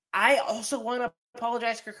I also want to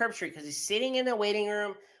apologize for Kirk because he's sitting in the waiting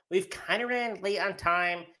room. We've kind of ran late on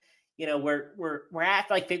time. We're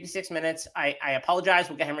at like 56 minutes. I apologize.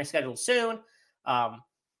 We'll get him rescheduled soon.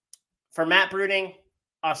 For Matt Brooding,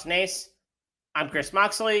 Austin Ace, I'm Chris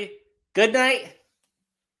Moxley. Good night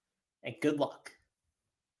and good luck.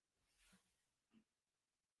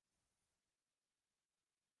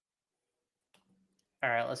 All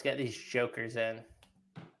right, let's get these jokers in.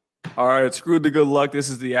 All right, screw the good luck. This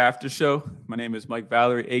is the after show. My name is Mike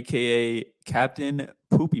Valerie, a.k.a. Captain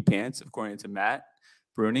Poopy Pants, according to Matt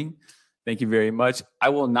Bruning. Thank you very much. I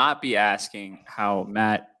will not be asking how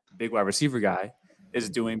Matt, big wide receiver guy, is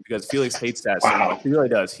doing because Felix hates that so much. He really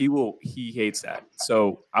does. He hates that.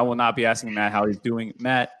 So I will not be asking Matt how he's doing.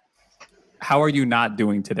 Matt, how are you not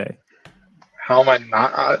doing today? How am I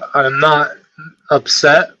not? I'm not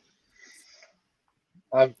upset.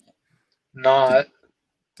 I'm not.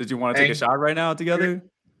 Did you want to take a shot right now together?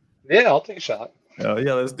 Yeah, I'll take a shot. Oh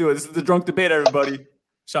yeah, let's do it. This is the drunk debate, everybody.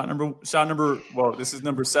 Shot number. Well, this is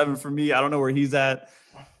number 7 for me. I don't know where he's at.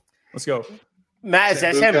 Let's go. Matt, is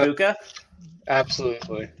that Sambuca?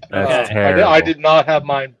 Absolutely. That's terrible. I did not have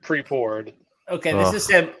mine pre-poured. Okay, this is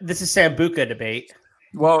Sambuca debate.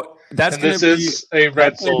 Well, this is a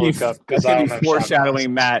Red Solo Cup because I don't have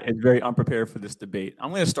foreshadowing. Matt is very unprepared for this debate. I'm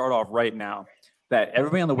going to start off right now. That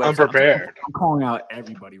everybody on the website, unprepared. I'm calling out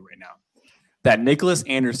everybody right now. That Nicholas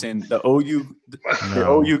Anderson, the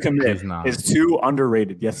OU commit, is too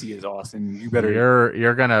underrated. Yes, he is, Austin. You better.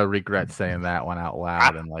 You're gonna regret saying that one out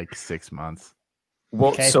loud in like 6 months.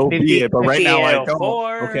 Well, okay, so be it. But right now, I don't.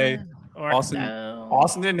 Okay, Austin.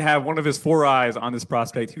 Austin didn't have one of his 4 eyes on this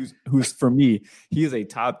prospect. Who's for me, he is a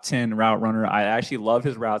top 10 route runner. I actually love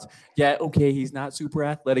his routes. Yeah, okay, he's not super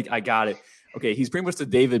athletic. I got it. Okay, he's pretty much the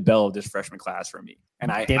David Bell of this freshman class for me.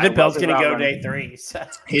 And David Bell's going to go day 3. So.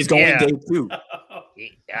 He's going day 2.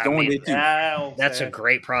 Day 2. That's a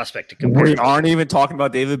great prospect to compare. We aren't even talking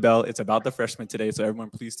about David Bell. It's about the freshman today. So everyone,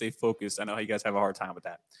 please stay focused. I know how you guys have a hard time with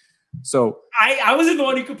that. So I wasn't the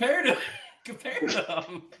one who compared him.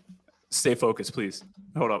 Stay focused, please.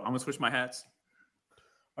 Hold up. I'm going to switch my hats.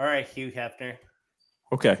 All right, Hugh Hefner.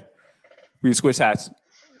 Okay. We can switch hats.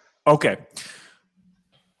 Okay.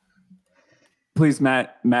 Please,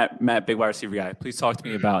 Matt, big wide receiver guy, please talk to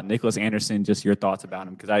me about Nicholas Anderson, just your thoughts about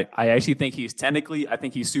him. Because I actually think I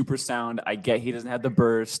think he's super sound. I get he doesn't have the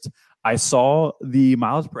burst. I saw the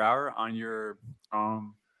miles per hour on your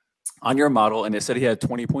model, and it said he had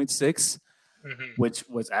 20.6, which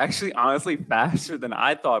was actually honestly faster than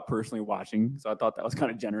I thought personally watching. So I thought that was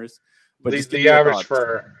kind of generous. But the average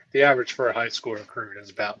for a high school recruit is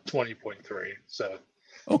about 20.3. So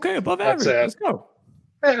okay, above average. Let's go.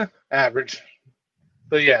 Yeah, average.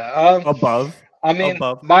 But yeah, above. I mean,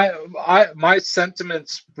 above. my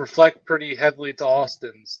sentiments reflect pretty heavily to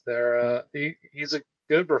Austin's. He's a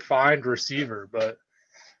good refined receiver, but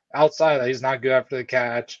outside of that, he's not good after the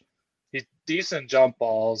catch. He's decent jump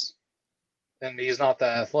balls, and he's not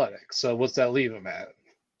that athletic. So what's that leave him at?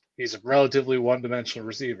 He's a relatively one-dimensional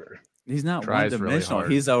receiver. He's not one-dimensional.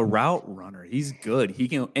 He's a route runner. He's good. He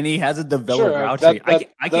can, and he has a developed route tree.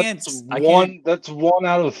 That's one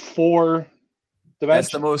out of 4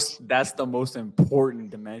 dimensions. That's the most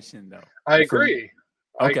important dimension, though. I agree.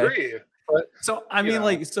 Okay. I agree. But so I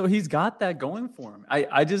mean, so he's got that going for him. I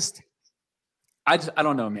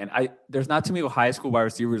don't know, man. There's not too many high school wide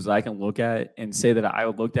receivers that I can look at and say that I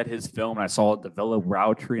looked at his film and I saw a developed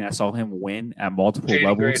route tree and I saw him win at multiple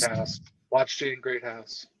levels. Greathouse. Watch Jaden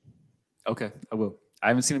Greathouse. Okay, I will. I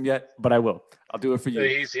haven't seen him yet, but I will. I'll do it for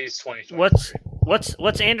you. He's 20.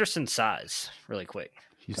 What's Anderson's size, really quick?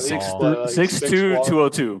 He's 6'2",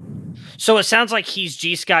 202. So it sounds like he's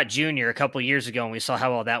G. Scott Jr. a couple of years ago, and we saw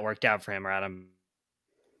how well that worked out for him, right?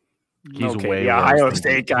 He's okay, way the worse. Ohio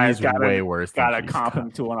State guy's way worse. Got to comp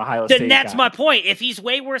him to an Ohio State. Then that's my point. If he's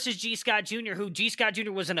way worse as G. Scott Jr., who G. Scott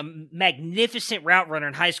Jr. was a magnificent route runner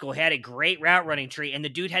in high school, he had a great route running tree, and the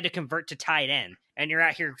dude had to convert to tight end. And you're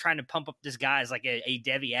out here trying to pump up this guy as like a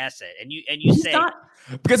Debbie asset, and you say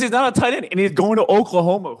because he's not a tight end, and he's going to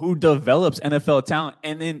Oklahoma, who develops NFL talent,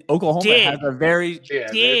 and then Oklahoma has a very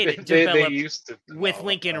develop used to with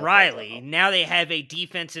Lincoln Riley. Now they have a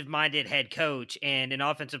defensive-minded head coach and an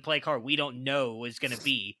offensive play card we don't know what is going to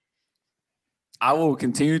be. I will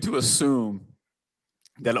continue to assume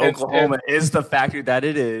that Oklahoma is the factor that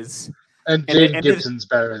it is. And Jaden Gibson's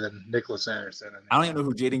better than Nicholas Anderson. I don't even know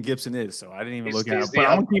who Jaden Gibson is, so I didn't even look at him. But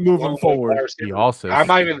I'm going to keep moving forward. I'm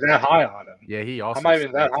not even that high on him. Yeah, I'm not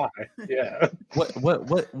even that high. Yeah.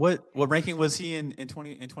 What ranking was he in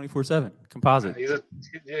 24/7 composite?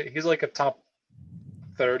 He's like a top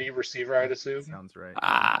 30 receiver, I'd assume. Sounds right.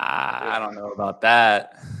 I don't know about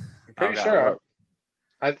that. Pretty Okay, sure.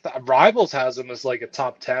 Rivals has him as like a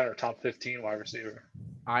top 10 or top 15 wide receiver.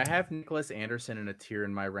 I have Nicholas Anderson in a tier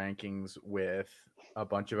in my rankings with a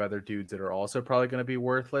bunch of other dudes that are also probably going to be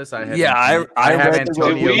worthless. I have Yeah, I have read the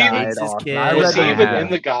Antonio review. Gates' Did we- kid. I Was he read even the- in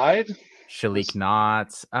the guide? Shalik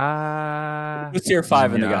Knotts. He was tier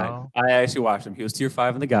 5 in the guide. no. I actually watched him. He was tier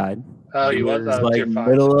 5 in the guide. He was like tier 5.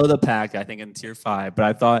 middle of the pack, I think, in tier 5. But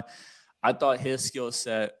I thought his skill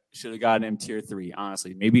set should have gotten him tier 3.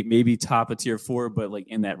 Honestly, maybe top of tier 4, but like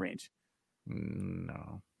in that range.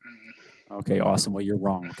 No. Okay, awesome. Well, you're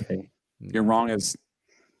wrong. Okay, you're wrong as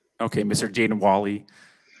okay, Mr. Jaden Wally.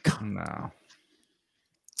 No.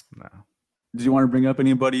 Did you want to bring up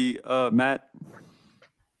anybody, Matt?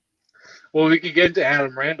 Well, we could get into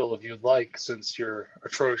Adam Randall if you'd like, since you're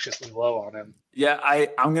atrociously low on him. Yeah,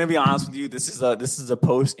 I'm gonna be honest with you. This is a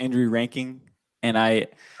post injury ranking, and I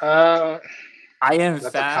am That's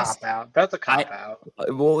fast. a cop out. That's a cop out.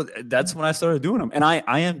 Well, that's when I started doing them, and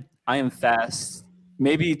I am fast.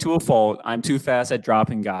 Maybe to a fault. I'm too fast at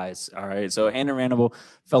dropping guys. All right. So Adam Randall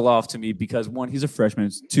fell off to me because 1, he's a freshman.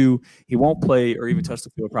 2, he won't play or even touch the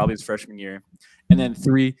field probably his freshman year. And then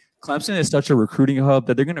 3, Clemson is such a recruiting hub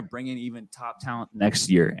that they're going to bring in even top talent next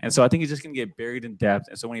year. And so I think he's just going to get buried in depth.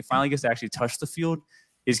 And so when he finally gets to actually touch the field,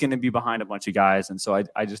 he's going to be behind a bunch of guys. And so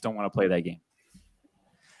I just don't want to play that game.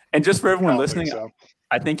 And just for everyone listening,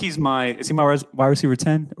 I think is he my wide receiver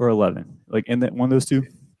 10 or 11? Like in that one of those two?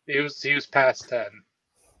 He was past 10.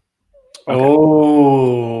 Okay.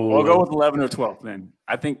 Oh, We'll go with 11 or 12 then.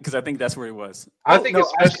 I think that's where he was. I think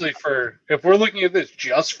especially if we're looking at this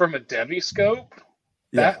just from a demiscope,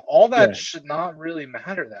 that should not really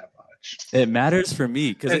matter that much. It matters for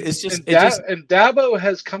me because it's just and Dabo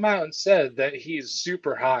has come out and said that he's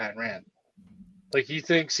super high on Randall. Like he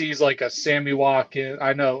thinks he's like a Sammy Watkins.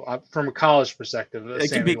 I know from a college perspective,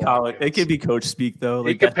 it could be college. It could be coach speak though.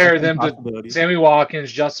 Like compare them to Sammy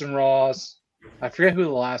Watkins, Justin Ross. I forget who the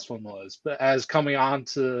last one was, but as coming on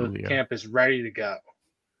to campus ready to go.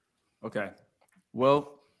 Okay.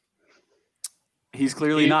 Well, he's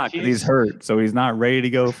clearly not because he's hurt, so he's not ready to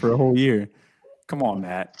go for a whole year. Come on,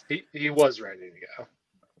 Matt. He was ready to go.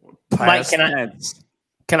 Mike, can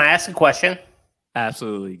I ask a question?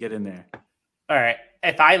 Absolutely. Get in there. All right.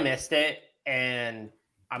 If I missed it and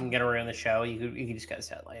I'm going to ruin the show, you can just get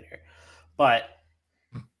it later. But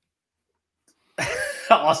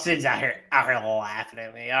Austin's out here laughing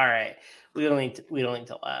at me. All right. We don't need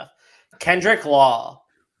to laugh. Kendrick Law,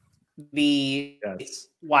 the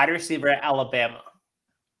wide receiver at Alabama.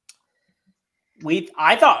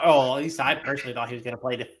 I thought, at least I personally thought he was going to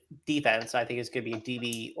play defense. I think it's going to be a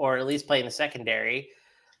DB or at least play in the secondary.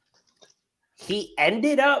 He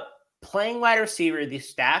ended up playing wide receiver. The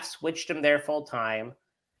staff switched him there full time.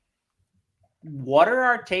 What are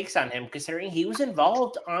our takes on him, considering he was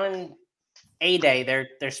involved on A-Day,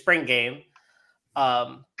 their spring game?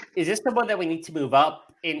 Is this someone that we need to move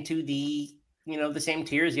up into the same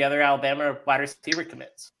tier as the other Alabama wide receiver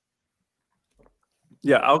commits?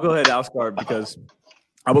 Yeah, I'll go ahead and I'll start because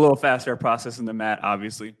I'm a little faster at processing than Matt,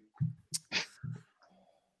 obviously.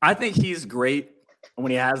 I think he's great when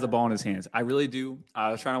he has the ball in his hands. I really do.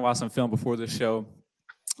 I was trying to watch some film before the show,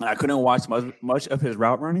 and I couldn't watch much of his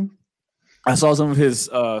route running. I saw some of his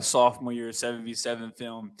sophomore year 7v7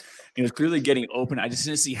 film. He was clearly getting open. I just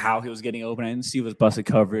didn't see how he was getting open. I didn't see if it was busted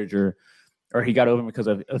coverage or he got open because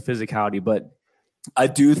of physicality. But I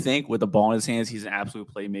do think with the ball in his hands, he's an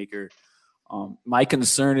absolute playmaker. My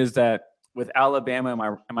concern is that with Alabama,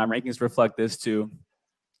 and my rankings reflect this too,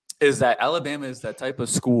 is that Alabama is that type of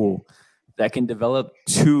school that can develop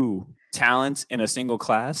 2 talents in a single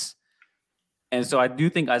class. And so I do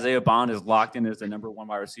think Isaiah Bond is locked in as the number 1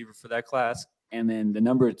 wide receiver for that class. And then the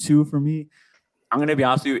number 2 for me, I'm going to be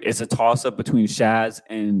honest with you, it's a toss-up between Shaz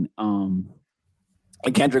and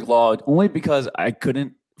Kendrick Law, only because I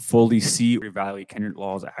couldn't fully see or evaluate Kendrick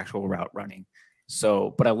Law's actual route running.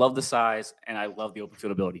 So, but I love the size and I love the open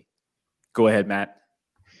field ability. Go ahead, Matt.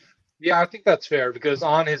 Yeah, I think that's fair because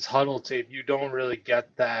on his huddle tape, you don't really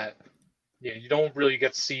get that. Yeah, you don't really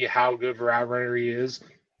get to see how good of a route runner he is.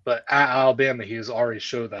 But at Alabama, he has already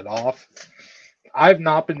showed that off. I've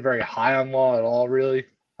not been very high on Law at all, really.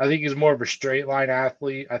 I think he's more of a straight line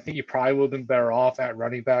athlete. I think he probably would have been better off at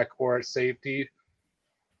running back or at safety.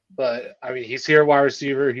 But, I mean, he's here wide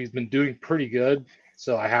receiver. He's been doing pretty good.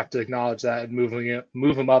 So I have to acknowledge that and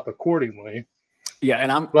move him up accordingly. Yeah,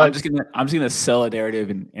 and I'm just gonna sell a narrative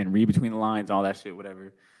and read between the lines, all that shit,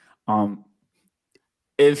 whatever.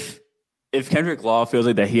 If Kendrick Law feels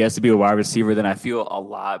like that he has to be a wide receiver, then I feel a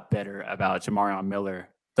lot better about Jamarion Miller,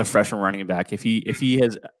 the freshman running back. If he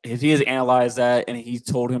has analyzed that and he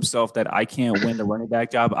told himself that I can't win the running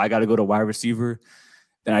back job, I got to go to wide receiver,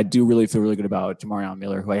 then I do really feel really good about Jamarion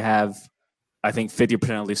Miller, who I have, I think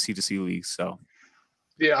 50% of the C2C leagues. So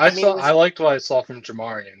yeah, I liked what I saw from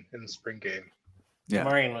Jamarion in the spring game. yeah,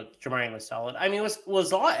 Jamarion was solid. I mean,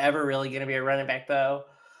 was Law ever really going to be a running back though?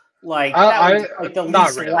 Like I that was like the not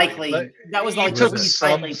least really, likely. but That was he like the took least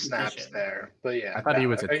some likely snaps position. there, but yeah, I thought he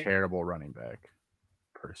was a I- terrible running back,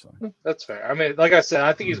 personally. That's fair. I mean, like I said,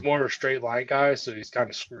 I think he's more of a straight line guy, so he's kind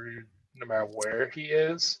of screwed no matter where he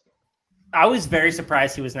is. I was very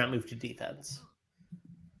surprised he was not moved to defense.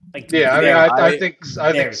 Like, Yeah, I mean, I think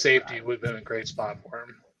very safety surprised. would have been a great spot for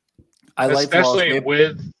him, I like especially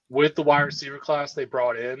Wallace. with the wide receiver class they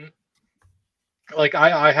brought in. Like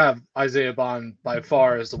I have Isaiah Bond by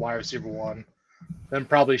far as the wide receiver one, then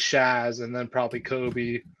probably Shaz, and then probably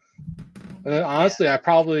Kobe. And then honestly, I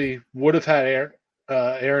probably would have had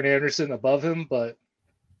Aaron Anderson above him, but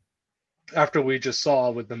after we just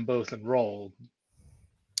saw with them both enrolled,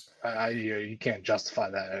 you can't justify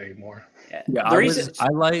that anymore. Yeah, I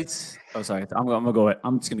liked. Oh, sorry. I'm gonna go ahead.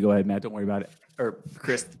 I'm just gonna go ahead, Matt. Don't worry about it. Or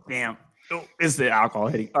Chris. Damn. Oh, it's the alcohol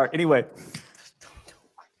hitting. All right. Anyway.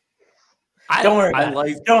 Don't worry about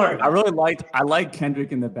it. Don't worry about it. I liked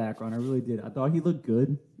Kendrick in the background. I really did. I thought he looked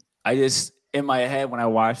good. I just in my head when I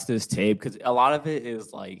watched this tape, because a lot of it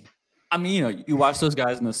is like, I mean, you know, you watch those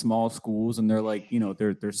guys in the small schools and they're like, you know,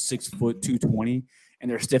 they're 6 foot 220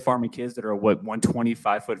 and they're stiff arming kids that are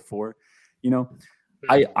 125 foot 4. You know,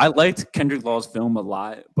 I liked Kendrick Law's film a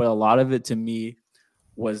lot, but a lot of it to me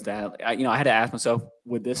was that I had to ask myself,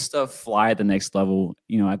 would this stuff fly at the next level?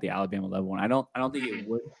 You know, at the Alabama level, and I don't think it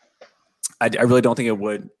would. I really don't think it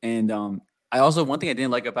would. And I also, one thing I didn't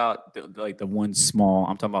like about the one small,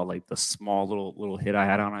 I'm talking about like the small little hit I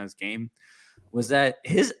had on his game, was that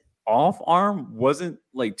his off arm wasn't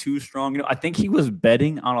like too strong. You know, I think he was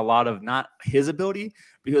betting on a lot of not his ability,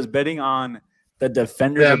 but he was betting on the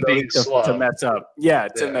defender's ability to mess up. Yeah,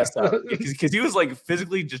 to mess up. Because he was like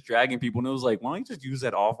physically just dragging people, and it was like, why don't you just use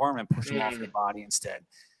that off arm and push him off the body instead?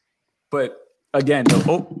 But again,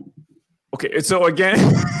 okay. So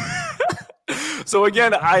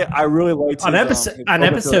again, I really liked on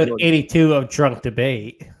episode 82 of Drunk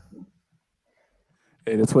Debate.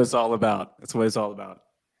 Hey, that's what it's all about. That's what it's all about.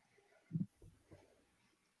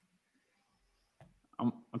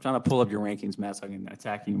 I'm trying to pull up your rankings, Matt, so I can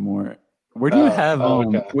attack you more. Where do you have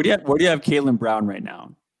where do you have Caleb Brown right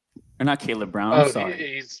now? Or not Caleb Brown. I'm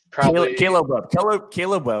sorry. He's probably Caleb Webb.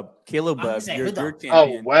 Caleb Webb. Your champion.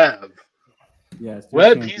 Oh, Webb. Yes.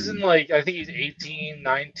 Webb, he's in like, I think he's 18,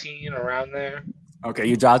 19, around there. Okay,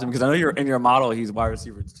 you dropped him because I know you're in your model. He's wide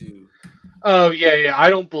receiver too. Oh yeah. I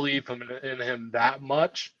don't believe in him that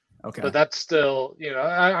much. Okay, but that's still, you know,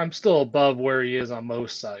 I'm still above where he is on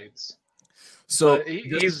most sites. So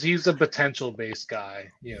he's a potential based guy.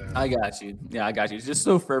 You know, I got you. Yeah, I got you. Just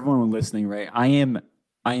so for everyone listening, right? I am.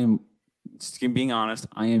 Just being honest.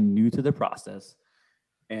 I am new to the process,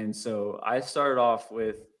 and so I started off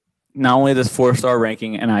with not only this 4-star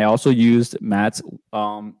ranking, and I also used Matt's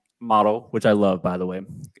model, which I love, by the way.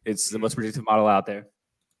 It's the most predictive model out there.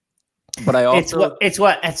 But I also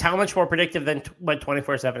it's how much more predictive than what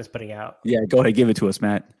 24/7 is putting out. Yeah, go ahead, give it to us,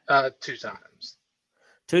 Matt. 2 times.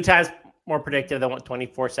 2 times more predictive than what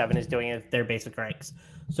 24/7 is doing at their basic ranks.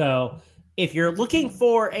 So if you're looking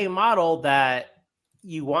for a model that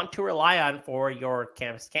you want to rely on for your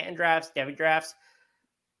Campus Canton drafts, Devy drafts,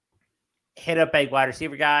 hit up a wide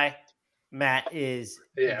receiver guy. Matt is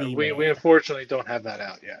we unfortunately don't have that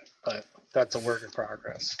out yet, but that's a work in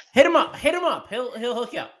progress. Hit him up. He'll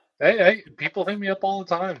hook you up. Hey, people hit me up all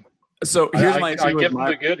the time. So here's my issue. I give them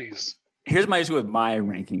the goodies. Here's my issue with my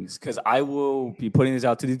rankings, because I will be putting this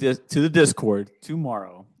out to the Discord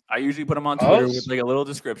tomorrow. I usually put them on Twitter with like a little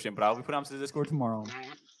description, but I'll be putting them to the Discord tomorrow.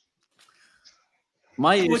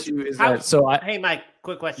 My issue is Hey, Mike,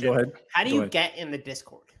 quick question. Go ahead. How do you get in the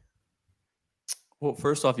Discord? Well,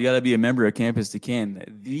 first off, you got to be a member of Campus to Can,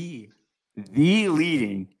 the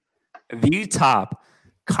leading, the top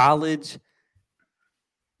college,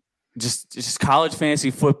 just college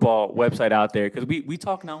fantasy football website out there. Because we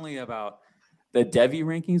talk not only about the Devy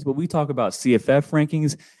rankings, but we talk about CFF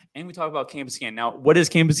rankings, and we talk about Campus Can. Now, what is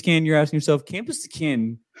Campus Can? You're asking yourself. Campus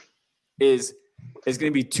Can is going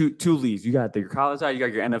to be two leagues. You got your college side, you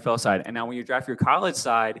got your NFL side, and now when you draft your college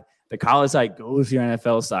side, the college side goes to your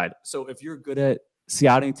NFL side. So if you're good at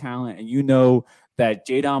scouting talent and you know that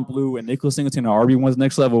Jadon Blue and Nicholas Singleton are RB1's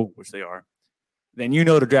next level, which they are, then you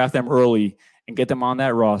know to draft them early and get them on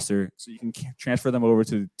that roster so you can transfer them over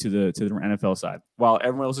to the NFL side. While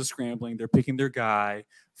everyone else is scrambling, they're picking their guy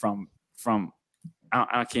from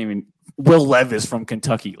I can't even. Will Levis from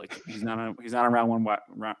Kentucky, like he's not a round one.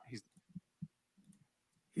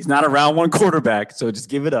 He's not a round one quarterback. So just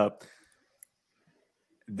give it up.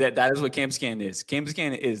 That is what Cam Scan is. Cam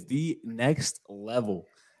Scan is the next level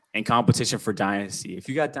in competition for Dynasty. If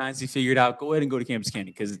you got Dynasty figured out, go ahead and go to Cam Scan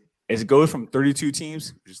because as it goes from 32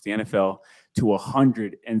 teams, which is the NFL, to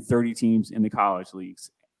 130 teams in the college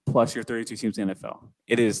leagues, plus your 32 teams in the NFL.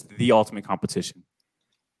 It is the ultimate competition.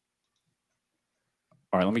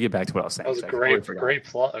 All right, let me get back to what I was saying. That was a great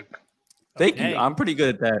plug. Thank you. I'm pretty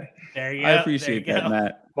good at that. There you go. I appreciate that,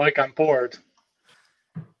 Matt. Mike, I'm bored.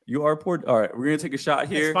 You are bored. All right, we're gonna take a shot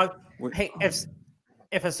here. Hey,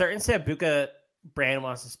 if a certain Sambuca brand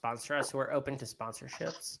wants to sponsor us, we're open to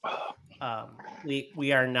sponsorships.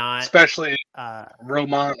 We are not, especially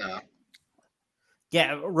Romana.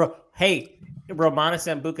 Yeah, hey, Romana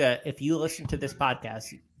Sambuca, if you listen to this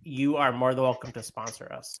podcast, you are more than welcome to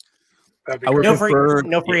sponsor us. No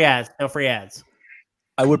free ads.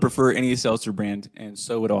 I would prefer any seltzer brand, and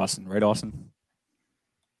so would Austin. Right, Austin?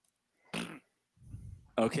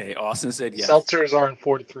 Okay, Austin said yes. Seltzers are in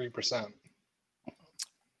 43%.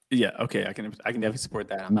 Yeah, okay, I can definitely support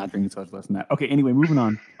that. I'm not drinking so much less than that. Okay, anyway, moving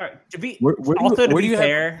on. All right, to be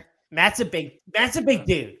fair, Matt's a big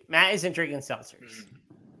dude. Matt isn't drinking seltzers.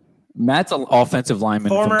 Matt's an offensive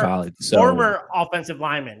lineman from college. So. Former offensive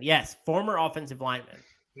lineman, yes. Former offensive lineman.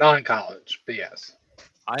 Non-college, but yes.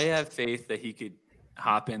 I have faith that he could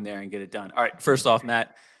hop in there and get it done. All right, first off,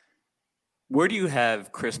 Matt, where do you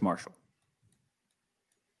have Chris Marshall?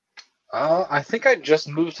 I think I just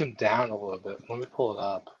moved him down a little bit. Let me pull it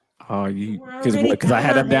up. Oh, because I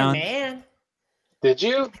had him down. Man. Did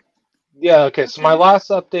you? Yeah. Okay. So my last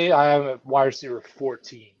update, I have at wide receiver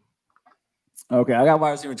 14. Okay, I got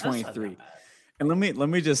wide receiver 23, and let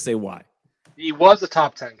me just say why. He was a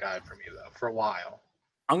top 10 guy for me though for a while.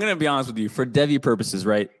 I'm gonna be honest with you. For Devy purposes,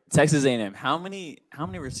 right? Texas A&M. How many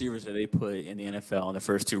receivers do they put in the NFL in the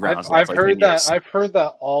first two rounds? I've heard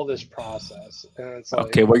that all this process. And it's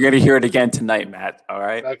okay, we're gonna hear it again tonight, Matt. All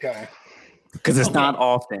right. Okay. Because it's not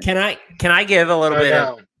often. Can I give a little bit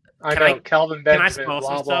of? I know. Kelvin Benjamin.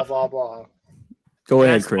 Blah blah blah blah. Go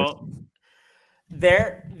ahead, Chris.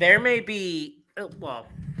 There may be. Well,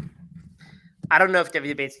 I don't know if Devy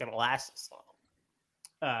Debate's gonna last this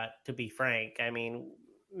long. To be frank, I mean.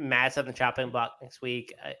 Matt's on the chopping block next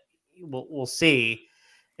week. We'll see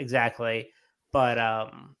exactly, but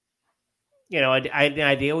the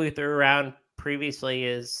idea we threw around previously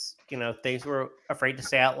is things we're afraid to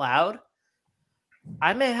say out loud.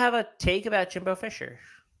 I may have a take about Jimbo Fisher.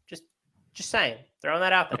 Just saying, throwing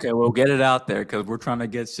that out there. Okay, we'll get it out there because we're trying to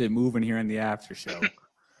get shit moving here in the after show.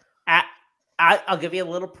 I'll give you a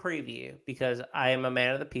little preview because I am a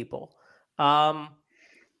man of the people.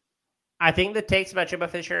 I think the takes about Jimbo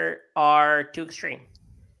Fisher are too extreme.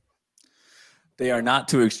 They are not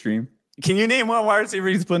too extreme. Can you name one wide receiver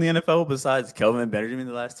he's put in the NFL besides Kelvin Benjamin in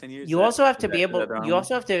the last 10 years? You also have to be able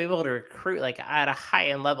to recruit like at a high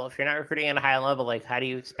end level. If you're not recruiting at a high end level, like how do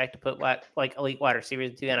you expect to put elite wide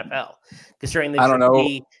receivers into the NFL?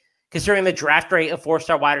 Considering the draft rate of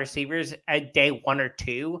 4-star wide receivers at day 1 or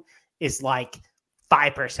 2 is like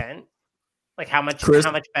 5%. Like how much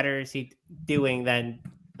better is he doing than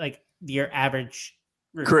like your average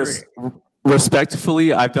recruiter? Chris,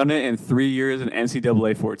 respectfully, I've done it in 3 years in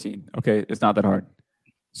NCAA 14. Okay, it's not that hard.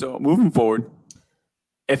 So moving forward,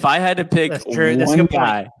 if I had to pick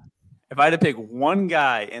one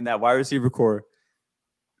guy in that wide receiver core,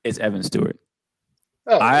 it's Evan Stewart.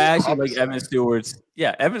 I actually like Evan Stewart's.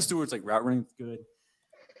 Yeah, Evan Stewart's like route running good.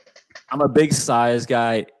 I'm a big size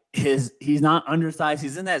guy. He's not undersized.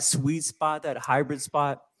 He's in that sweet spot, that hybrid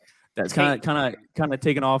spot. That's kind of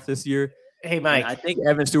taken off this year. Hey, Mike. And I think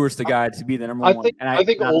Evan Stewart's the guy to be the number one. I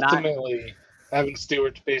think ultimately, Evan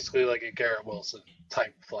Stewart's basically like a Garrett Wilson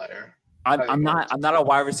type player. I'm not a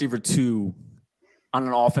wide receiver 2 on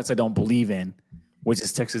an offense I don't believe in, which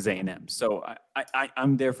is Texas A&M. So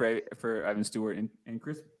I'm there for Evan Stewart and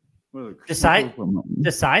Chris. The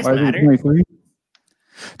size matter.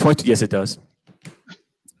 22. Yes, it does.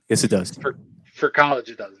 Yes, it does. For college,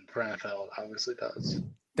 it doesn't. For NFL, it obviously does.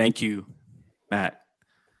 Thank you, Matt.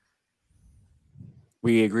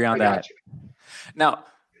 We agree on that. Now,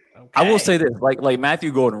 okay. I will say this, like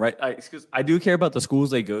Matthew Golden, right? I do care about the schools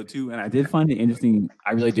they go to, and I did find it interesting.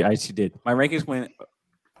 I really did. I actually did. My rankings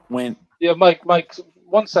went. Yeah, Mike.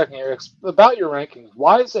 1 second here. About your rankings.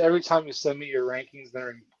 Why is it every time you send me your rankings,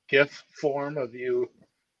 they're in GIF form of you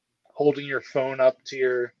holding your phone up to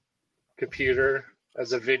your computer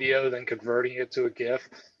as a video, then converting it to a GIF?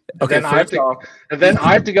 Okay, then I have first to, off, and then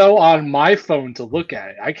I have to go on my phone to look at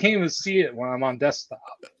it. I can't even see it when I'm on desktop.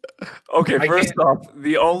 okay, I first can't- off,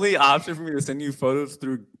 the only option for me to send you photos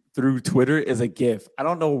through Twitter is a GIF. I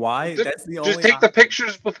don't know why. That's the only. Just take the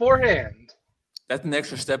pictures beforehand. That's an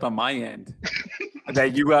extra step on my end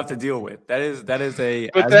that you have to deal with. That is a.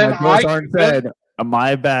 But as then my girl Sarn then- said,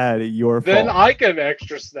 my bad, your Then fault. I get an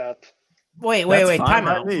extra step. Wait, That's fine time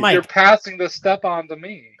by out. me. Mike, You're passing the step on to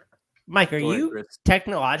me. Mike, are Go ahead, you Chris.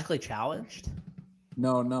 technologically challenged?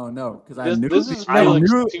 No, because I This, knew this is I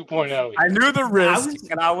Felix knew 2.0. I knew the risk, was-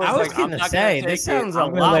 and I was I was like, I'm gonna not say gonna this take it. sounds I'm a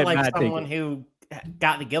gonna lot let like Matt take someone it. who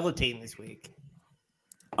got the guillotine this week.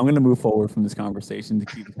 I'm gonna move forward from this conversation to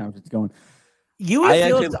keep the conversation going. You I and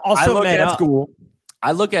Felix actually, I also look met at up. school.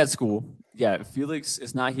 I look at school. Yeah, Felix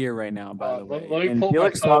is not here right now, by the way. let me And pull my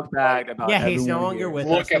Felix phone talked up. back about Yeah, he's no everyone longer here. with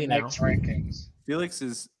Look us. at We know. Nick's rankings. Felix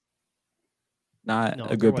is not No a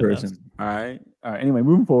longer good with us. person. All right. Anyway,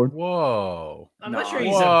 moving forward. Whoa. I'm not No. sure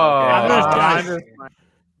he's Whoa. I'm not I'm sure.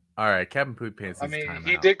 All right, Captain Poop Pants. I is mean, time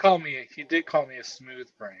he out. did call me a smooth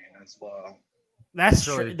brain as well. That's He's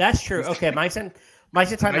really- true. That's true. Okay, Mike's in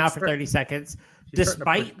time out for 30 seconds. He's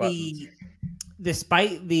starting to push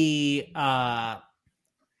Despite the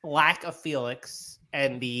lack of Felix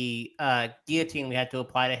and the guillotine we had to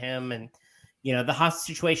apply to him, and the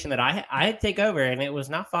hostage situation that I had to take over, and it was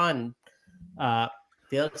not fun.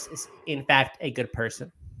 Felix is in fact a good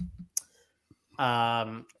person,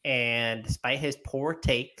 and despite his poor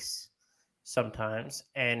takes sometimes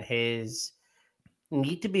and his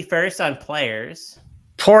need to be first on players.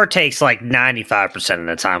 Poor takes like 95% of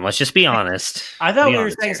the time. Let's just be honest. I thought Be we were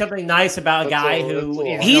honest saying here. something nice about a That's guy a- who that's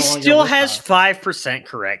a- is He no longer still with has us. 5%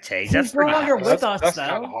 correct takes. He's That's no pretty longer high. with us, That's though.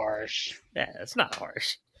 kind of harsh. Yeah, it's not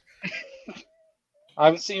harsh. I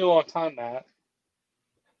haven't seen you in a long time, Matt.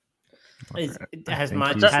 As think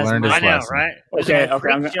much he's as learned his I know, lesson. right? Okay.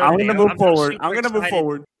 I'm gonna move forward. I'm gonna move excited.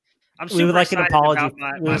 forward. I'm We would super like an excited apology. about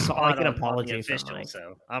my We would spot like an on the apology from official, Mike.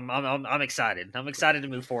 so I'm excited. I'm excited to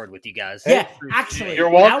move forward with you guys. Yeah, actually, You're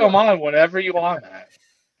welcome on whenever you want, Matt.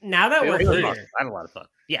 Now that Feel we're free. here, I had a lot of fun.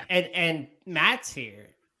 Yeah. and Matt's here.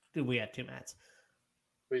 Dude, we have two Matts.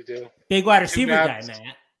 We do. Big wide receiver guy, Matts.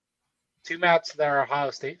 Matt. Two Matts that are Ohio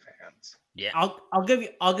State fans. Yeah. I'll give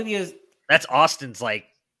you. That's Austin's like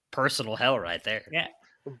personal hell right there. Yeah.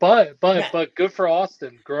 But Yeah. good for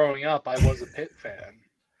Austin. Growing up, I was a Pitt fan.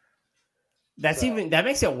 That's So- that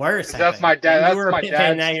makes it worse. I That's think. my dad- You that's were a my Pitt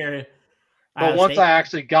fan, dad's- now you're But Ohio once State. I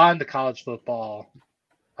actually got into college football,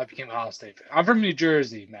 I became a Ohio State fan. I'm from New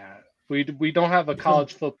Jersey, Matt. We don't have a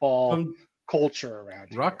college football From culture around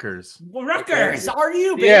here. Rutgers. Rutgers, are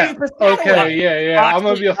you, baby? Yeah. Piscataway. Okay, yeah. I'm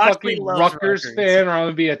gonna be a Oxley fucking loves Rutgers Rutgers. fan, or I'm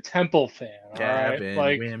gonna be a Temple fan. All Gavin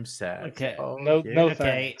right, like Wimsatt. Okay. Oh, no, yeah. no Okay.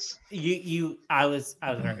 thanks. I was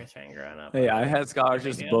a Rutgers fan growing up. Hey, I had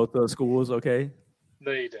scholarships to Yeah. both those schools. Okay,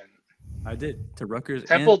 No, you didn't. I did to Rutgers.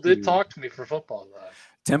 Temple and did to- talk to me for football though.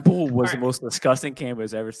 Temple was the Alright. most disgusting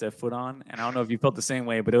campus I ever set foot on, and I don't know if you felt the same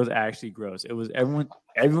way, but it was actually gross. It was everyone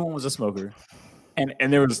was a smoker, and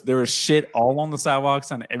there was shit all on the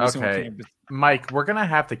sidewalks on every single Okay. campus. Mike, we're gonna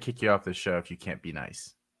have to kick you off the show if you can't be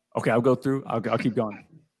nice. Okay, I'll go through. I'll keep going.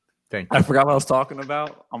 Thank I you. forgot what I was talking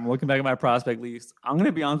about. I'm looking back at my prospect list. I'm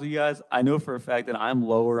gonna be honest with you guys. I know for a fact that I'm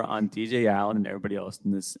lower on DJ Allen and everybody else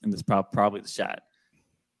in this probably the chat.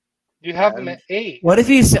 You have them at 8. What if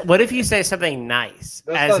you say something nice,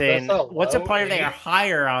 That's as not- in that's not what's a low. player they are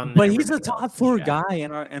higher on? But than he's a everybody top else? 4 Yeah. guy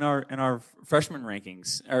in our freshman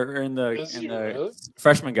rankings or in Is the he really?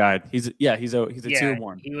 freshman guide. He's a tier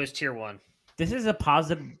 1. He was tier 1. This is a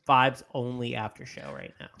positive vibes only after show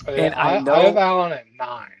right now. And I know- I have Allen at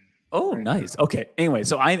 9. Oh, nice. Okay. Anyway,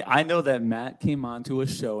 so I know that Matt came on to a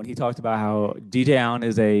show and he talked about how DJ Allen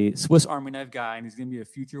is a Swiss Army knife guy and he's going to be a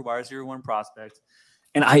future wide receiver 1 prospect.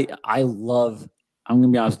 And I'm going to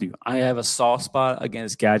be honest with you. I have a soft spot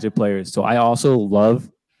against gadget players. So I also love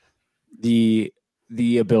the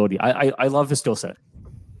ability. I love his skill set.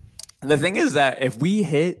 And the thing is that if we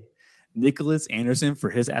hit Nicholas Anderson for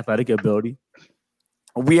his athletic ability,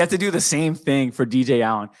 we have to do the same thing for DJ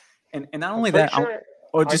Allen. And not only that,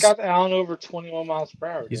 or just I got Allen over 21 miles per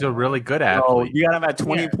hour. He's a really good oh, athlete. you got him at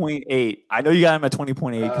 20.8. I know you got him at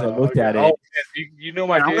 20.8 because I looked at it. Oh, you know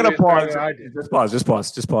my And I'm data gonna is better pause. than I did.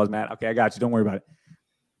 Just pause, Matt. Okay, I got you. Don't worry about it.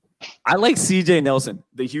 I like CJ Nelson.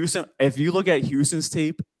 If you look at Houston's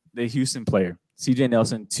tape, the Houston player, CJ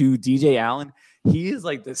Nelson to DJ Allen, he is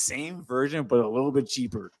like the same version, but a little bit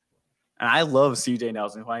cheaper. And I love CJ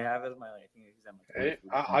Nelson. Who I have as my I think he's at my Hey,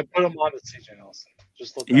 I put him on to CJ Nelson.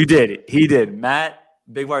 Just look. You did it. He did. Matt,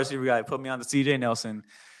 big wide receiver guy, put me on to CJ Nelson.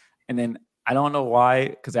 And then I don't know why,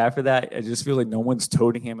 because after that, I just feel like no one's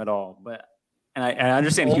toting him at all. But And I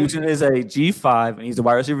understand Houston is a G5 and he's the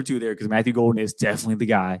wide receiver 2 there because Matthew Golden is definitely the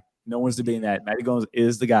guy. No one's debating that. Matthew Golden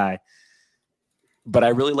is the guy. But I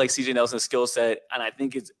really like CJ Nelson's skill set, and I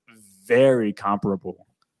think it's very comparable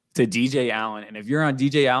to DJ Allen. And if you're on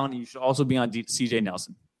DJ Allen, you should also be on CJ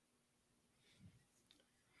Nelson.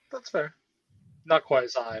 That's fair. Not quite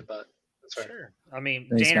as high, but that's fair. Sure. I mean,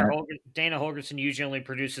 Thanks, Dana Holgerson usually only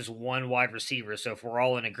produces one wide receiver. So if we're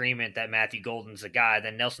all in agreement that Matthew Golden's the guy,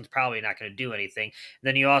 then Nelson's probably not going to do anything.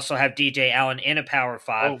 Then you also have DJ Allen in a Power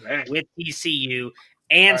 5 with TCU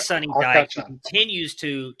and Sonny Dykes, who continues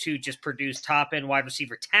to just produce top-end wide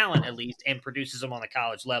receiver talent at least and produces them on the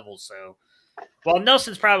college level. So while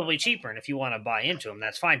Nelson's probably cheaper, and if you want to buy into him,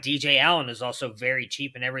 that's fine. DJ Allen is also very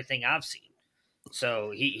cheap in everything I've seen.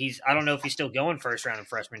 So he's I don't know if he's still going first round in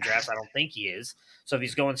freshman drafts. I don't think he is. So if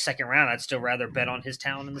he's going second round, I'd still rather bet on his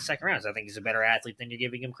talent in the second round. I think he's a better athlete than you're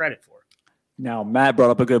giving him credit for. Now, Matt brought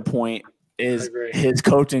up a good point. Is his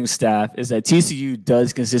coaching staff is that TCU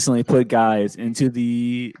does consistently put guys into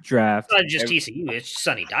the draft. It's not just TCU, it's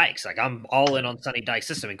Sonny Dykes. Like I'm all in on Sonny Dykes'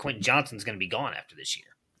 system, and Quentin Johnston's going to be gone after this year.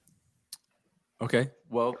 Okay,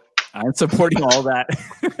 well, I'm supporting all that.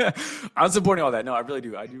 I'm supporting all that. No, I really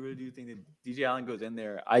do. I really do think that DJ Allen goes in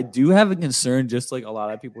there. I do have a concern, just like a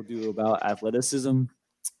lot of people do, about athleticism.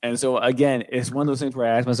 And so, again, it's one of those things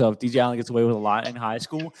where I ask myself, DJ Allen gets away with a lot in high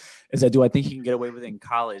school. Is that do I think he can get away with it in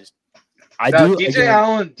college? DJ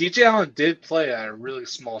Allen did play at a really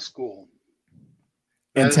small school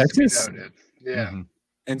in Texas. Yeah,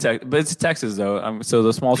 mm-hmm. But it's Texas though. So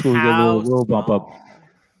the small school get a little bump up.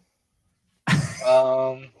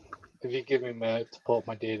 If you give me a minute to pull up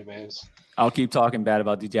my database, I'll keep talking bad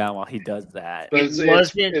about DJ Allen while he does that. But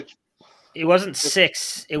it wasn't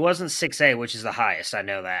 6. It wasn't 6A, which is the highest. I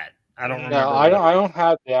know that. I don't remember. No, I don't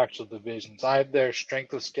have the actual divisions. I have their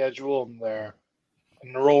strength of schedule and their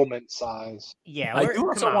enrollment size. Yeah, I do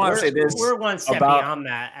also want to say this. We're one step beyond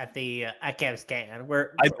that at Cavs Can.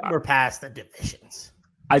 We're past the divisions.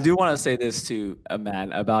 I do want to say this too, Matt,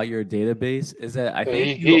 about your database. Is that I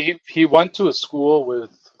think he went to a school with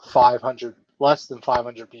 500, less than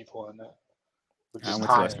 500 people in it, which is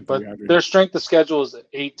high. But their strength of schedule is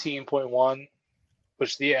 18.1,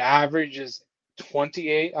 which the average is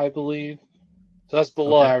 28, I believe. So that's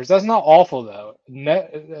below average. That's not awful though.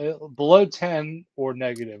 Below 10 or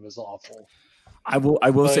negative is awful. I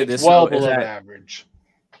will say this well below average.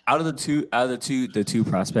 Out of the two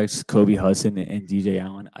prospects, Kobe Hudson and DJ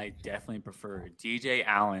Allen, I definitely prefer DJ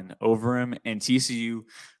Allen over him. And TCU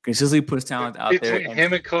consistently puts talent out there. Between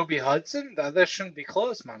him and Kobe Hudson, that shouldn't be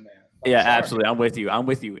close, my man. Absolutely. I'm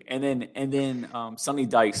with you. And then Sonny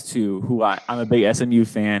Dykes too, who I'm a big SMU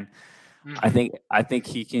fan. Mm-hmm.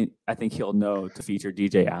 I think he'll know to feature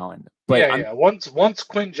DJ Allen. But Once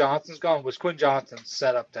Quinn Johnston's gone, which Quinn Johnston's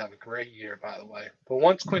set up to have a great year, by the way. But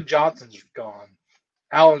once Quinn Johnston's gone,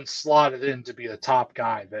 Allen slotted in to be the top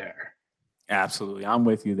guy there. Absolutely. I'm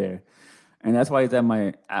with you there. And that's why he's at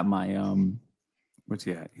my what's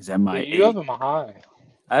he at? He's at my 8. You have him high.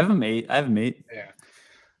 I have him 8. Yeah.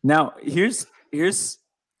 Now here's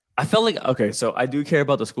I felt like so I do care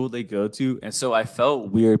about the school they go to, and so I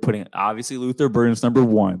felt weird putting obviously Luther Burden's number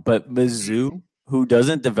 1, but Mizzou, who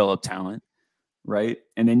doesn't develop talent, right?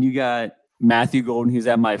 And then you got Matthew Golden, he's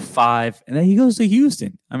at my 5, and then he goes to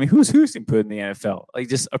Houston. I mean, who's Houston put in the NFL? Like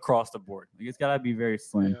just across the board. Like it's gotta be very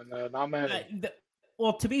slim. Yeah, no, not many.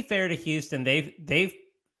 Well, to be fair to Houston, they've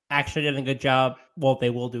actually done a good job. Well, they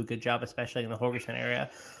will do a good job, especially in the Holgerson area,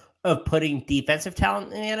 of putting defensive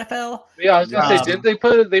talent in the NFL. Yeah, I was gonna say, didn't they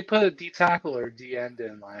put a D tackle or D end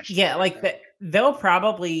in last year? Yeah, like they'll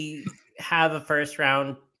probably have a first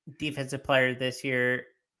round defensive player this year.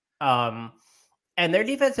 And their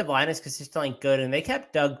defensive line is consistently good, and they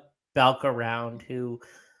kept Doug Belk around, who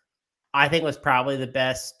I think was probably the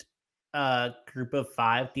best group of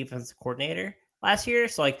 5 defensive coordinator last year.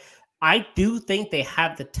 So, like, I do think they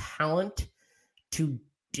have the talent to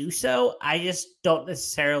do so. I just don't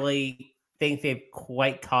necessarily think they've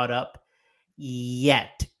quite caught up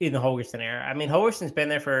yet in the Holgerson era. I mean, Holgerson's been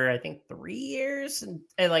there for, I think, 3 years, and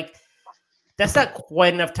like, that's not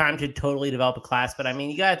quite enough time to totally develop a class. But, I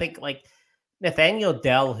mean, you got to think, like, Nathaniel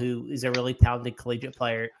Dell, who is a really talented collegiate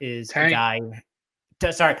player, is a guy.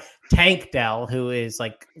 Tank Dell, who is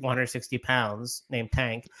like 160 pounds, named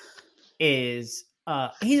Tank, is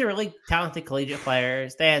he's a really talented collegiate player.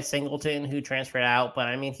 They had Singleton, who transferred out, but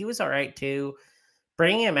I mean, he was all right too.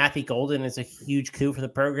 Bringing in Matthew Golden is a huge coup for the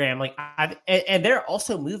program. Like, and they're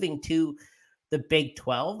also moving to the Big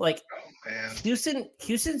 12. Like,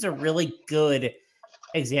 Houston's a really good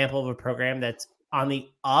example of a program that's on the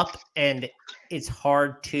up, and it's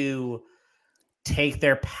hard to take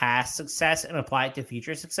their past success and apply it to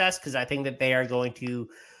future success, because I think that they are going to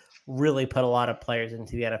really put a lot of players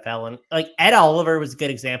into the NFL. And like Ed Oliver was a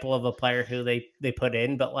good example of a player who they put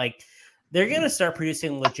in, but like they're going to start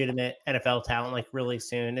producing legitimate NFL talent like really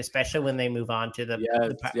soon, especially when they move on to the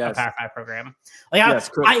Power 5 program. Like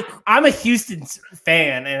I'm a Houston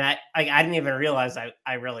fan, and I didn't even realize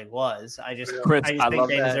I really was. I just think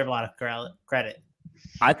they deserve a lot of credit.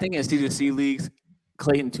 I think in C2C leagues,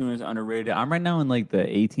 Clayton Tune is underrated. I'm right now in like the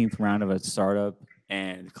 18th round of a startup,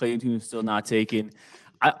 and Clayton Tune is still not taken.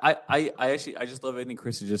 I just love everything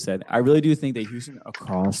Chris just said. I really do think that Houston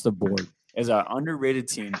across the board is an underrated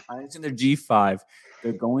team. It's in their G5.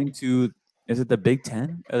 They're going to, is it the Big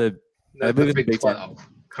Ten? The Big 12.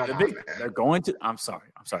 They're going to, I'm sorry.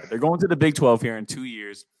 They're going to the Big 12 here in 2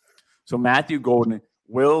 years. So Matthew Golden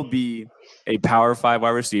will be a Power 5 wide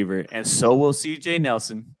receiver, and so will CJ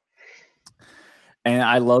Nelson. And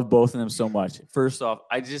I love both of them so much. First off,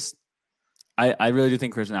 I really do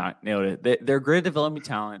think Chris nailed it. They're great development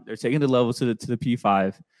talent. They're taking the level to the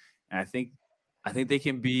P5, and I think they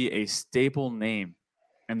can be a staple name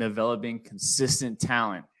in developing consistent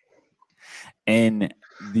talent. But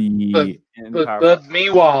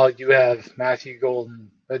meanwhile, you have Matthew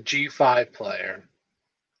Golden, a G5 player,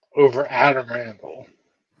 over Adam Randall.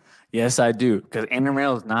 Yes, I do, because Adam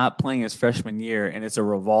Randall is not playing his freshman year, and it's a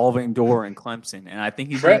revolving door in Clemson, and I think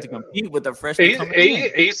he's going to compete with the freshman.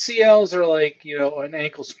 ACLs are like an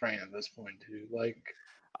ankle sprain at this point, too. Like,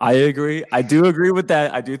 I agree. I do agree with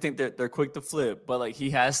that. I do think that they're quick to flip, but like he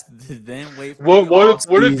has to then wait.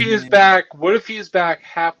 What if he is back? What if he is back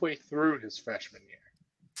halfway through his freshman year?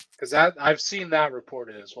 Because I've seen that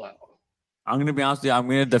reported as well. I'm going to be honest with you. I'm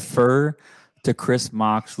going to defer to Chris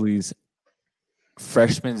Moxley's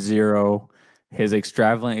freshman zero, his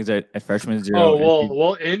extravagant at freshman zero. Oh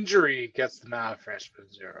well, injury gets them out of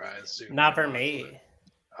freshman zero, I assume. Not for me.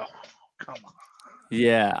 Oh, come on.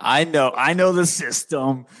 Yeah, I know the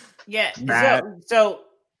system. Yeah. So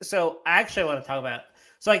I actually want to talk about.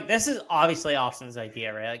 So like this is obviously Austin's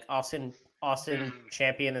idea, right? Like Austin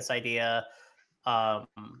championed this idea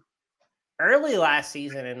early last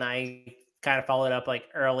season, and I kind of followed up like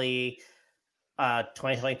early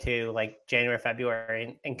 2022, like January,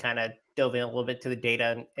 February, and kind of dove in a little bit to the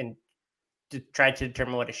data and tried to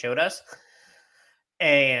determine what it showed us.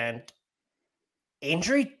 And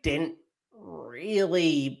injury didn't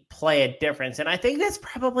really play a difference. And I think that's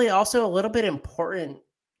probably also a little bit important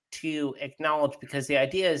to acknowledge, because the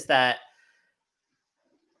idea is that,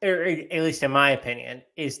 or at least in my opinion,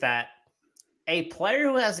 is that a player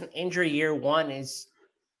who has an injury year one is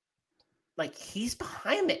like, he's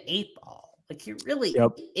behind the 8 ball. Like he really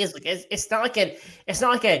is. Like it's not like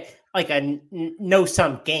a no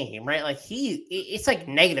sum game, right? Like it's like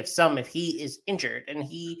negative sum if he is injured, and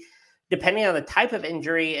he, depending on the type of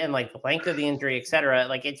injury and like the length of the injury, et cetera,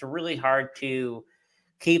 like it's really hard to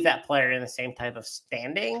keep that player in the same type of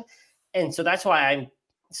standing. And so that's why I'm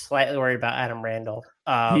slightly worried about Adam Randall.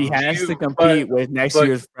 He has to compete with next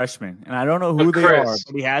year's freshmen, and I don't know who they are,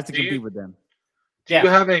 but he has to compete with them. Do you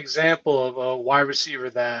have an example of a wide receiver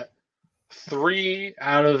that 3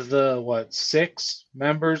 out of the 6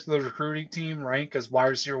 members of the recruiting team rank as wide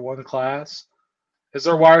receiver 1 class? Is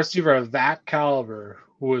there a wide receiver of that caliber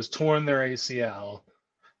who has torn their ACL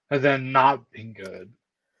and then not been good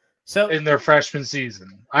in their freshman season?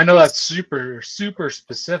 I know that's super, super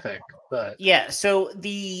specific, but yeah. So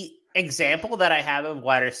the example that I have of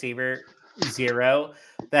wide receiver 0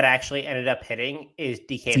 that actually ended up hitting is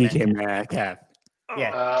DK Metcalf.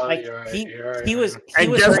 Yeah, you're right. He was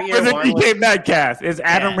hurt year one. DK Metcalf. It's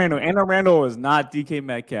Adam Randall. Adam Randall is not DK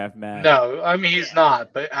Metcalf, man. No, I mean he's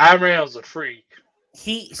not, but Adam Randall's a freak.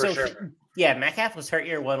 Metcalf was hurt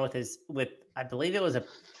year one with I believe it was a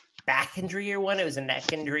back injury year one. It was a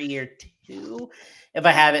neck injury year 2, if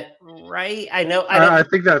I have it right. I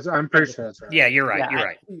think I'm pretty sure that's right. Yeah, you're right. Yeah,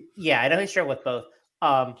 you're right. I know he's struggled with both.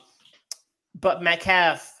 But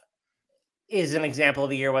Metcalf is an example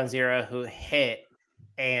of a year 1-0 who hit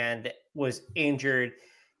and was injured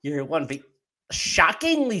year 1. But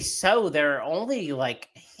shockingly so, there are only like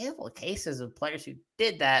a handful of cases of players who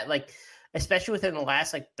did that, like especially within the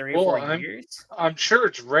last like 3 or 4 years. I'm sure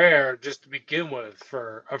it's rare just to begin with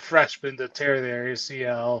for a freshman to tear their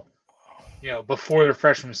ACL, before their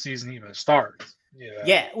freshman season even starts.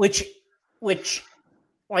 Yeah, which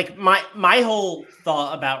like my whole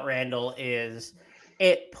thought about Randall is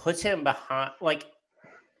it puts him behind. Like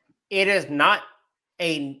it is not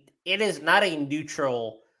a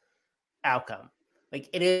neutral outcome. Like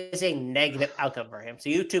it is a negative outcome for him. So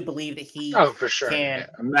you two believe that he for sure can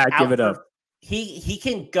Matt, give it up. He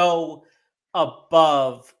can go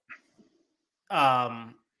above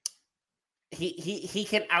he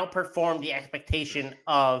can outperform the expectation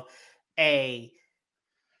of a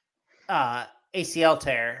ACL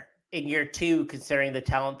tear in year 2, considering the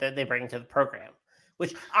talent that they bring to the program,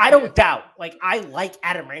 which I don't doubt. Like, I like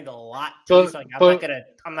Adam Randall a lot too, so like,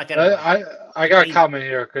 I'm not gonna. I got a comment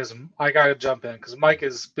here because I gotta jump in because Mike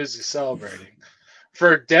is busy celebrating.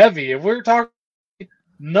 For Devi, if we're talking,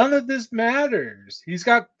 none of this matters. He's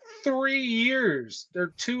got 3 years.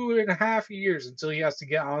 They're 2.5 years until he has to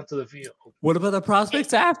get onto the field. What about the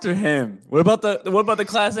prospects after him? What about the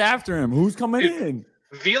class after him? Who's coming in?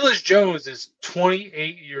 Velus Jones is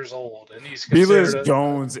 28 years old, and he's Velus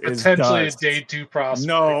Jones is potentially dust. a day 2 prospect.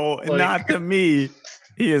 No, not to me.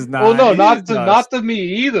 He is not. Well, no, not to me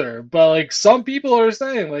either. But like some people are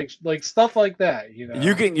saying, like stuff like that. You know,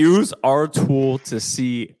 you can use our tool to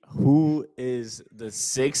see who is the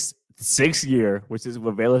sixth year, which is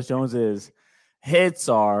what Velus Jones is. Hits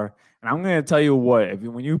are. And I'm going to tell you what,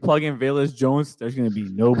 when you plug in Velus Jones, there's going to be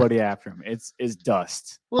nobody after him. It's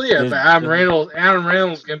dust. Well, yeah, but Adam Reynolds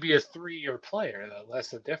is going to be a 3-year player, though. That's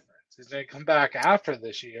the difference. He's going to come back after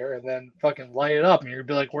this year and then fucking light it up. And you're going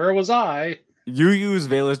to be like, where was I? You use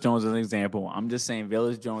Velus Jones as an example. I'm just saying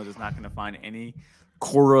Velus Jones is not going to find any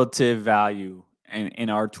correlative value in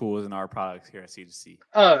our tools and our products here at C2C.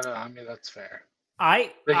 Oh, no, I mean, that's fair.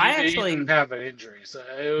 I actually didn't have an injury, so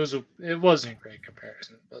it wasn't a great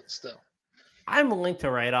comparison, but still. I'm willing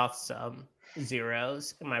to write off some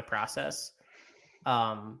zeros in my process.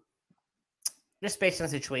 Just based on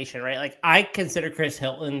the situation, right? Like, I consider Chris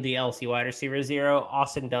Hilton the LC wide receiver 0.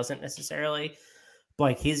 Austin doesn't necessarily. But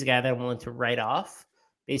like, he's a guy that I'm willing to write off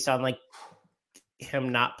based on like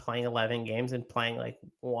him not playing 11 games and playing like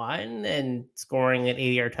 1 and scoring an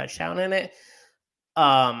 80-yard touchdown in it.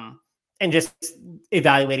 And just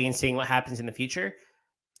evaluating and seeing what happens in the future.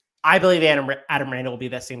 I believe Adam Randall will be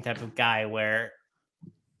that same type of guy where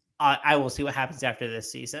I will see what happens after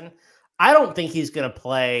this season. I don't think he's going to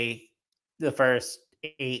play the first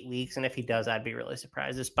 8 weeks, and if he does, I'd be really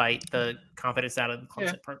surprised, despite the confidence out of the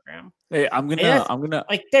Clemson program. Hey, I'm gonna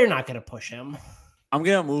like, they're not gonna push him. I'm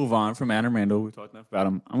gonna move on from Adam Randall. We talked enough about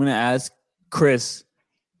him. I'm gonna ask Chris.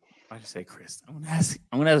 I just say Chris. I'm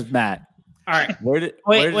gonna ask Matt. All right. Wait.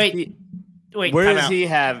 Where does he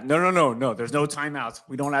have? No. There's no timeouts.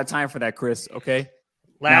 We don't have time for that, Chris. Okay.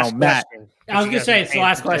 Last Matt. question. I was gonna say it's the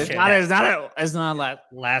last question. It's not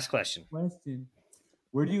last question.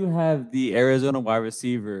 Where do you have the Arizona wide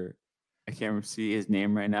receiver? I can't see his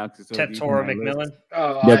name right now because Tetairoa McMillan.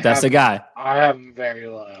 Yeah, that's the guy. I have him very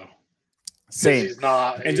low. Same. He's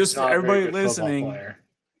not. And just for everybody listening.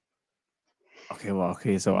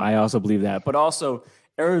 Okay. So I also believe that, but also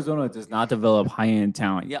Arizona does not develop high-end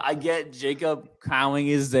talent. Yeah, I get Jacob Cowing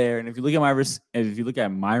is there, and if you look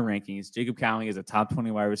at my rankings, Jacob Cowing is a top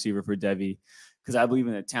 20 wide receiver for Devi because I believe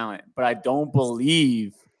in the talent, but I don't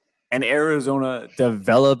believe in Arizona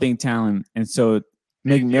developing talent, and so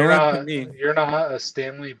McMillan. You're not a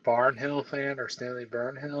Stanley Barnhill fan or Stanley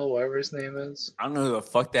Burnhill, whatever his name is. I don't know who the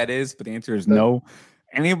fuck that is, but the answer is no.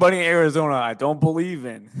 Anybody in Arizona, I don't believe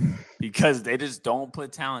in because they just don't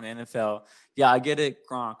put talent in the NFL. Yeah, I get it.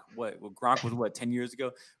 Gronk. Gronk was 10 years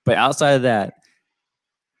ago? But outside of that,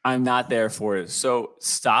 I'm not there for it. So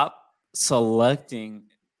stop selecting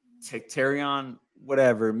Tetairoa,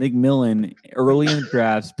 McMillan early in the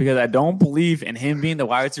drafts because I don't believe in him being the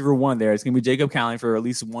wide receiver 1 there. It's going to be Jacob Cowing for at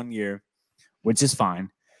least 1 year, which is fine.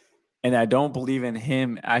 And I don't believe in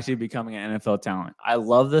him actually becoming an NFL talent. I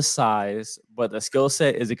love the size, but the skill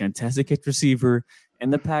set is a contested catch receiver in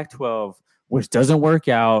the Pac-12, which doesn't work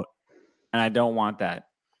out, and I don't want that.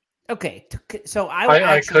 Okay, so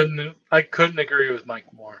I couldn't agree with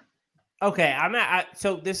Mike more. Okay,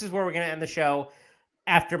 so this is where we're going to end the show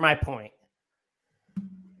after my point.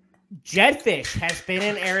 Jedd Fisch has been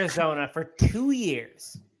in Arizona for 2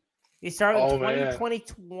 years. He started the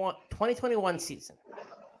 2021 season.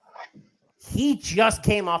 He just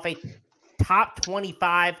came off a top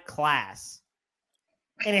 25 class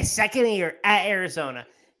in his second year at Arizona.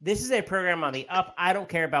 This is a program on the up. I don't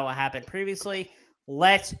care about what happened previously.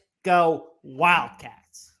 Let's go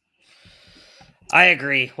Wildcats. I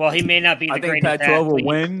agree. Well, he may not be the greatest athlete. Pac-12 will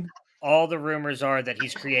win. All the rumors are that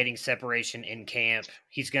he's creating separation in camp.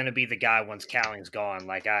 He's going to be the guy once Cowing's gone.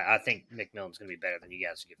 Like, I think McMillan's going to be better than you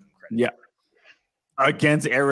guys give him credit for. Against Arizona.